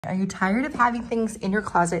Are you tired of having things in your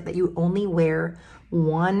closet that you only wear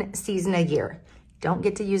one season a year? Don't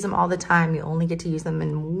get to use them all the time. You only get to use them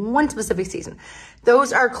in one specific season.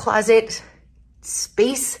 Those are closet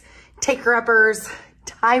space taker-uppers,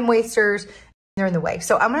 time wasters. They're in the way.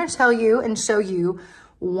 So I'm going to tell you and show you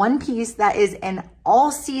one piece that is an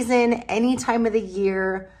all season, any time of the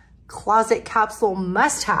year closet capsule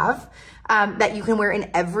must have that you can wear in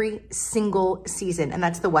every single season. And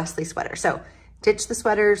that's the Wesley sweater. So ditch the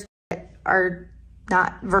sweaters that are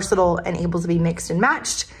not versatile and able to be mixed and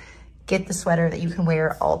matched. Get the sweater that you can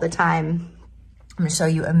wear all the time. I'm gonna show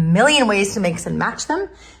you a million ways to mix and match them.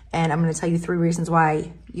 And I'm gonna tell you 3 reasons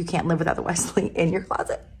why you can't live without the Wesley in your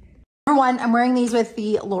closet. Number 1, I'm wearing these with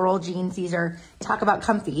the Laurel jeans. These are, talk about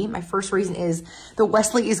comfy. My first reason is the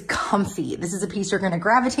Wesley is comfy. This is a piece you're gonna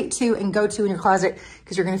gravitate to and go to in your closet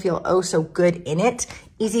because you're gonna feel oh so good in it.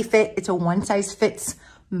 Easy fit, it's a one size fits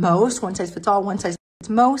most, one size fits all, one size fits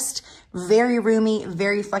most. Very roomy,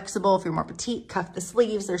 very flexible. If you're more petite, cuff the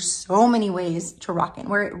sleeves. There's so many ways to rock and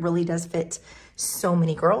wear it. It really does fit so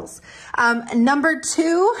many girls. Number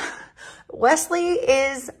 2, Wesley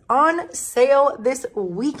is on sale this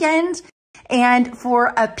weekend. And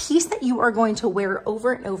for a piece that you are going to wear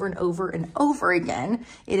over and over and over and over again,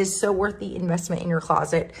 it is so worth the investment in your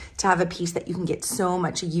closet to have a piece that you can get so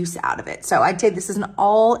much use out of it. So I'd say this is an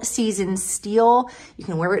all season steal. You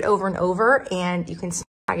can wear it over and over and you can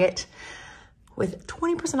snag it with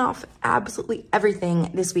 20% off absolutely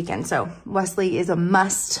everything this weekend. So Wesley is a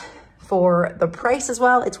must for the price as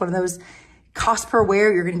well. It's one of those cost per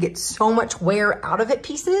wear. You're going to get so much wear out of it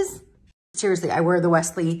pieces. Seriously, I wear the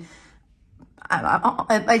Wesley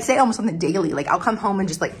I'd say almost on the daily. Like I'll come home and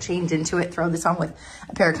just like change into it, throw this on with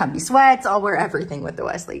a pair of comfy sweats. I'll wear everything with the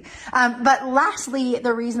Wesley. But lastly,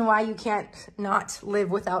 the reason why you can't not live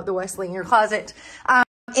without the Wesley in your closet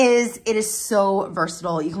is it is so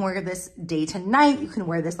versatile. You can wear this day to night. You can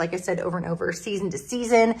wear this, like I said, over and over, season to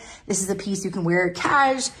season. This is a piece you can wear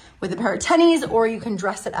cash with a pair of tennies, or you can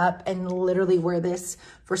dress it up and literally wear this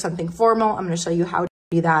for something formal. I'm going to show you how to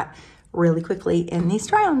do that really quickly in these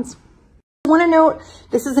try-ons. I want to note,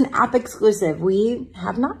 this is an app exclusive. We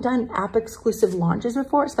have not done app exclusive launches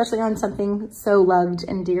before, especially on something so loved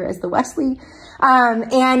and dear as the Wesley.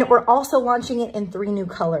 And we're also launching it in 3 new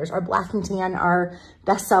colors. Our black and tan are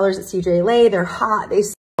best sellers at cjla. They're hot. They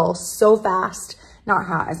sell so fast. Not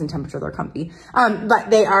hot as in temperature, they're comfy. But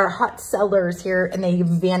they are hot sellers here and they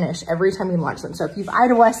vanish every time we launch them. So if you've eyed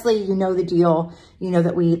a Wesley, you know the deal. You know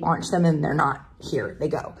that we launch them and they're not here, they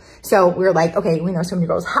go. So we're like, okay, we know so many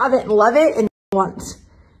girls have it and love it and want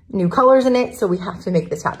new colors in it. So we have to make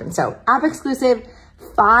this happen. So app exclusive,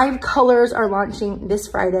 5 colors are launching this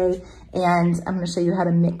Friday. And I'm going to show you how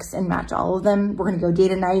to mix and match all of them. We're going to go day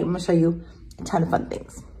to night. I'm going to show you a ton of fun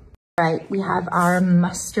things. All right, we have our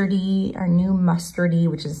mustardy, our new mustardy,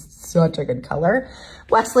 which is such a good color.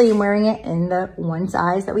 Wesley, I'm wearing it in the one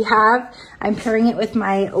size that we have. I'm pairing it with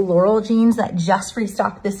my Laurel jeans that just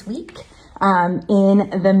restocked this week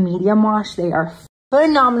in the medium wash. They are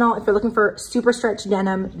phenomenal. If you're looking for super stretch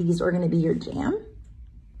denim, these are going to be your jam.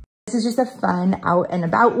 This is just a fun out and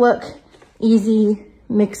about look. Easy,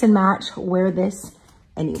 mix and match, wear this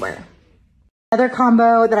anywhere. Another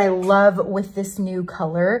combo that I love with this new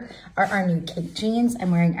color are our new Kate jeans. I'm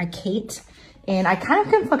wearing a Kate and I kind of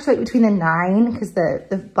can fluctuate between the 9 because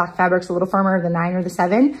the black fabric's a little firmer, the 9 or the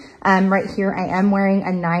 7. Right here, I am wearing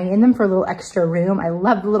a 9 in them for a little extra room. I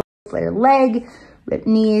love the little flare leg, ripped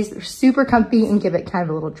knees. They're super comfy and give it kind of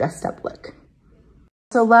a little dressed up look.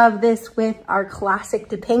 Also love this with our classic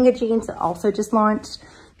Topanga jeans that also just launched.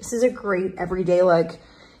 This is a great everyday look.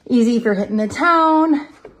 Easy if you're hitting the town.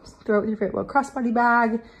 Throw it with your favorite little crossbody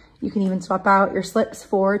bag. You can even swap out your slips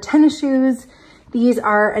for tennis shoes. These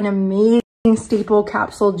are an amazing staple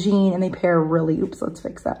capsule jean and they pair really, oops, let's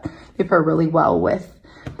fix that. They pair really well with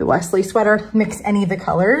the Wesley sweater. Mix any of the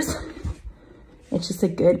colors. It's just a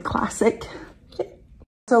good classic.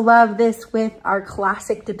 Also love this with our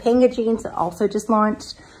classic Topanga jeans that also just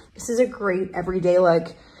launched. This is a great everyday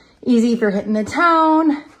look. Easy if you're hitting the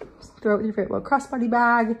town. Throw it with your favorite little crossbody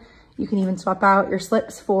bag. You can even swap out your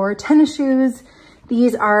slips for tennis shoes.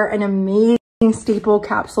 These are an amazing staple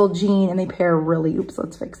capsule jean and they pair really, oops,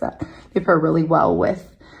 let's fix that. They pair really well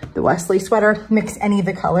with the Wesley sweater. Mix any of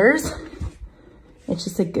the colors. It's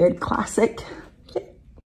just a good classic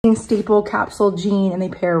staple capsule jean and they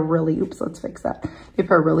pair really, oops, let's fix that. They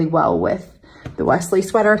pair really well with the Wesley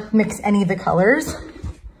sweater. Mix any of the colors.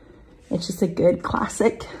 It's just a good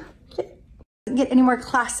classic. Doesn't get any more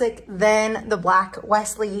classic than the black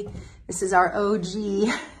Wesley. This is our OG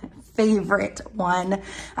favorite one.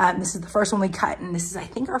 This is the first one we cut, and this is, I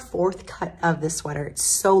think, our 4th cut of this sweater. It's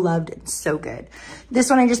so loved and so good. This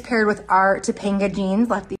one I just paired with our Topanga jeans,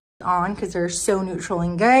 left these on because they're so neutral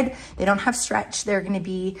and good. They don't have stretch. They're going to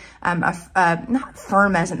be not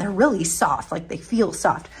firm as in, they're really soft, like they feel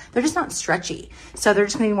soft. They're just not stretchy. So they're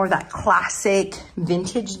just going to be more of that classic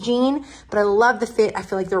vintage jean, but I love the fit. I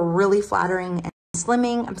feel like they're really flattering and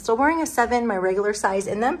slimming. I'm still wearing a 7, my regular size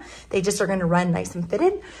in them. They just are going to run nice and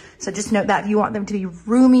fitted. So just note that if you want them to be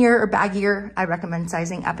roomier or baggier, I recommend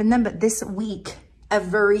sizing up in them. But this week,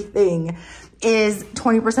 everything is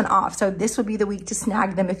 20% off. So this would be the week to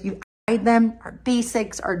snag them if you hide them. Our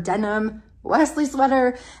basics, our denim, Wesley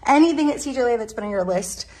sweater, anything at cjla that's been on your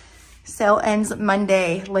list. Sale ends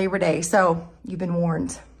Monday, Labor Day. So you've been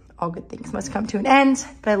warned. All good things must come to an end.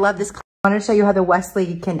 But I love this. I wanted to show you how the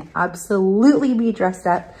Wesley can absolutely be dressed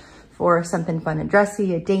up for something fun and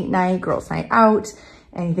dressy, a date night, girls' night out,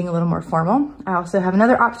 anything a little more formal. I also have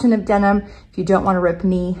another option of denim if you don't want to rip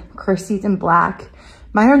me. Chrissy's in black.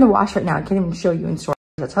 Mine are in the wash right now. I can't even show you in store.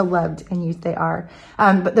 That's how loved and used they are.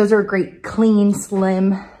 But those are great, clean,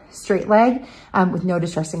 slim, straight leg with no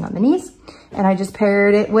distressing on the knees. And I just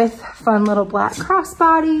paired it with fun little black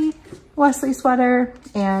crossbody, Wesley sweater,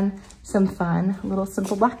 and some fun little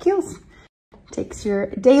simple black heels. Takes your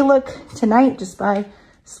day look tonight just by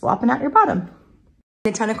swapping out your bottom.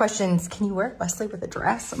 A ton of questions. Can you wear Wesley with a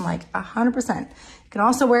dress? I'm like 100%. You can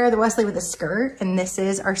also wear the Wesley with a skirt. And this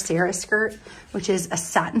is our Sarah skirt, which is a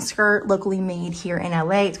satin skirt locally made here in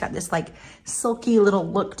LA. It's got this like silky little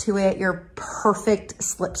look to it. Your perfect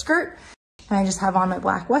slip skirt. And I just have on my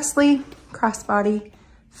black Wesley crossbody,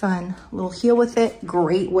 fun little heel with it.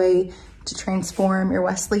 Great way to transform your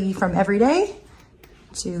Wesley from everyday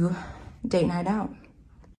to date night out.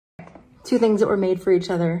 2 things that were made for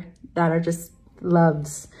each other that are just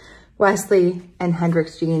loves, Wesley and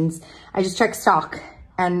Hendrix jeans. I just checked stock,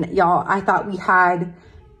 and y'all, I thought we had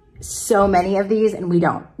so many of these, and we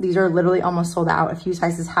don't. These are literally almost sold out. A few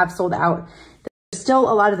sizes have sold out. There's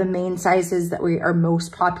still a lot of the main sizes that we are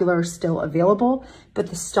most popular still available, but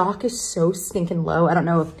the stock is so stinking low. I don't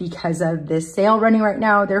know if because of this sale running right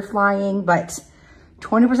now, they're flying, but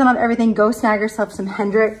 20% off everything. Go snag yourself some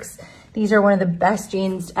Hendrix. These are one of the best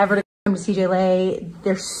jeans ever to come to cjla.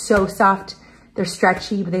 They're so soft. They're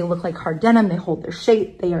stretchy, but they look like hard denim. They hold their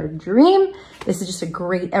shape. They are a dream. This is just a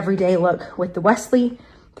great everyday look with the Wesley.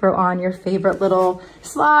 Throw on your favorite little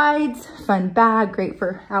slides, fun bag, great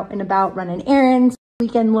for out and about, running errands,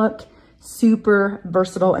 weekend look, super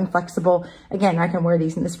versatile and flexible. Again, I can wear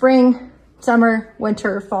these in the spring, summer,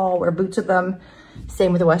 winter, fall, wear boots with them.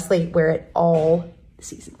 Same with the Wesley, wear it all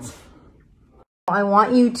seasons. I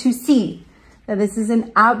want you to see that this is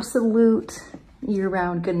an absolute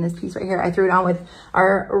year-round goodness piece right here. I threw it on with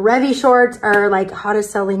our Revy shorts, our like hottest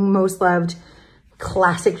selling, most loved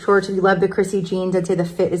classic shorts. If you love the Chrissy jeans, I'd say the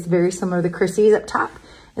fit is very similar to the Chrissy's up top.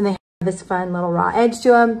 And they have this fun little raw edge to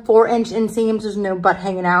them, 4-inch inseams. There's no butt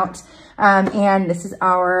hanging out. And this is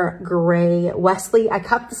our gray Wesley. I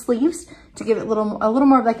cupped the sleeves to give it a little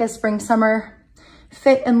more of like a spring, summer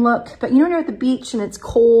fit and look. But you know, when you're at the beach and it's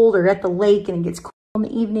cold, or at the lake and it gets cold in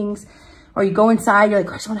the evenings, or you go inside, you're like,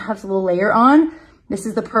 I just want to have a little layer on. This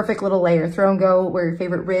is the perfect little layer. Throw and go, wear your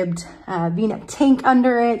favorite ribbed V-neck tank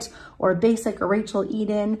under it, or a basic or Rachel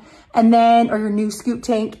Eden, and then, or your new scoop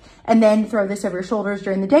tank, and then throw this over your shoulders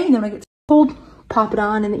during the day. And then when it gets cold, pop it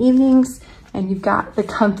on in the evenings, and you've got the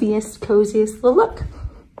comfiest, coziest little look.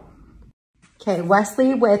 Okay,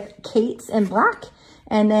 Wesley with Kate's in black,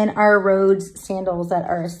 and then our Rhodes sandals that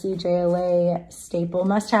are a cjla staple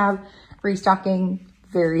must-have, restocking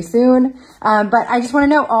very soon. But I just want to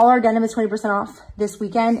know, all our denim is 20% off this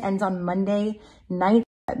weekend, ends on Monday night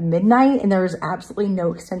at midnight, and there's absolutely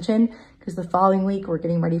no extension because the following week we're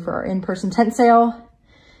getting ready for our in-person tent sale,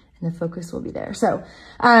 and the focus will be there. So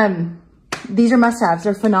these are must-haves.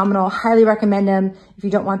 They're phenomenal. Highly recommend them. If you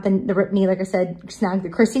don't want the rip knee, like I said, snag the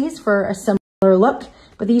Chrissy's for a similar look.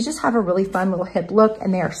 But these just have a really fun little hip look,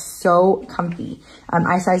 and they are so comfy.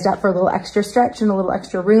 I sized up for a little extra stretch and a little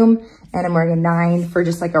extra room, and I'm wearing a 9 for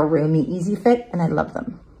just like a roomy, easy fit, and I love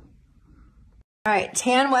them. All right,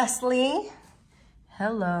 tan Wesley,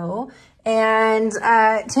 hello. And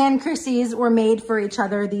tan Chrissy's were made for each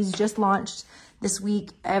other. These just launched this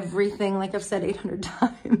week. Everything, like I've said 800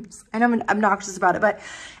 times, and I'm obnoxious about it, but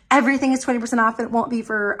everything is 20% off, and it won't be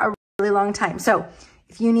for a really long time. So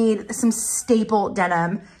if you need some staple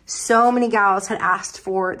denim, so many gals had asked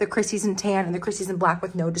for the Chrissy's in tan and the Chrissy's in black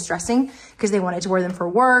with no distressing because they wanted to wear them for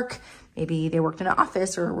work. Maybe they worked in an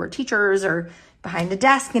office or were teachers or behind the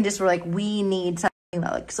desk and just were like, we need something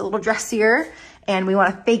like it's a little dressier, and we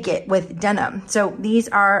want to fake it with denim. So these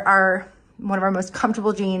are one of our most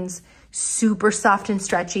comfortable jeans, super soft and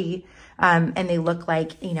stretchy. And they look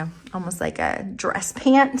like, you know, almost like a dress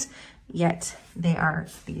pant, yet they are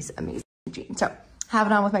these amazing jeans. So have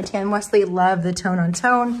it on with my tan Wesley. Love the tone on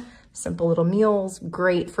tone. Simple little mules,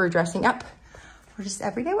 great for dressing up or just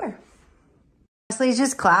everyday wear. Wesley's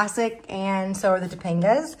just classic, and so are the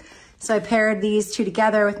Topangas. So I paired these two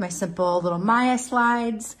together with my simple little Maya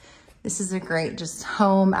slides. This is a great just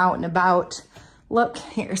home, out and about look.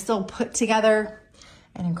 Here, still put together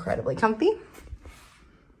and incredibly comfy.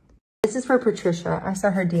 This is for Patricia. I saw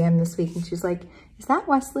her DM this week and she's like, is that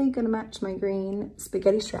Wesley gonna match my green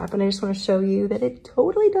spaghetti strap? And I just wanna show you that it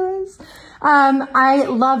totally does. I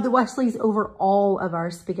love the Wesleys over all of our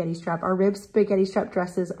spaghetti strap. Our rib spaghetti strap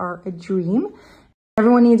dresses are a dream.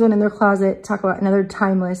 Everyone needs one in their closet. Talk about another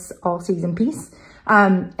timeless all season piece.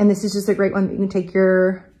 And this is just a great one that you can take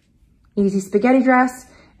your easy spaghetti dress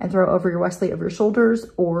and throw over your Wesley over your shoulders,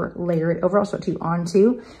 or layer it over. I'll show it to you on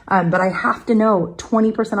too. But I have to know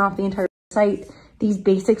 20% off the entire site. These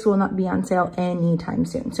basics will not be on sale anytime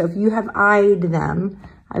soon. So if you have eyed them,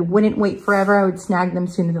 I wouldn't wait forever. I would snag them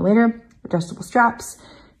sooner than later. Adjustable straps,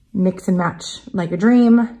 mix and match like a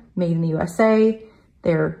dream, made in the USA.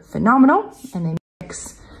 They're phenomenal, and they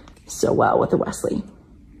mix so well with the Wesley.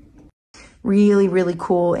 Really, really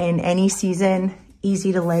cool in any season,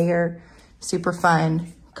 easy to layer, super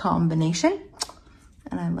fun combination,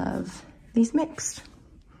 and I love these mixed.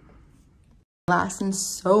 Last and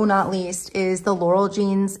so not least is the Laurel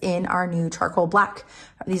jeans in our new charcoal black.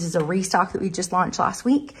 This is a restock that we just launched last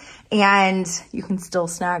week, and you can still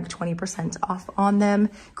snag 20% off on them.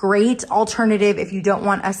 Great alternative if you don't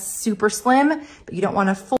want a super slim, but you don't want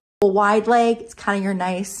a full wide leg. It's kind of your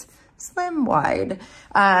nice slim wide.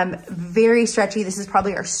 Very stretchy. This is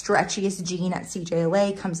probably our stretchiest jean at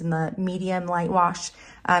CJLA. Comes in the medium light wash,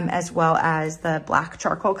 as well as the black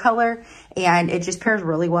charcoal color. And it just pairs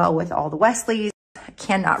really well with all the Wesleys. I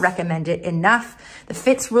cannot recommend it enough. The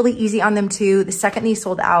fit's really easy on them too. The second these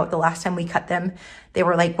sold out, the last time we cut them, they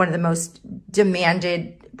were like one of the most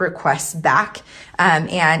demanded requests back.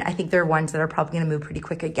 And I think they're ones that are probably gonna move pretty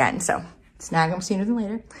quick again. So snag them sooner than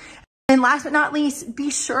later. And last but not least, be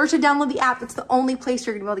sure to download the app. It's the only place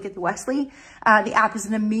you're gonna be able to get the Wesley. The app is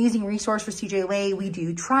an amazing resource for CJLA. We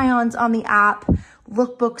do try-ons on the app,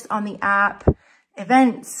 lookbooks on the app,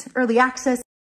 events, early access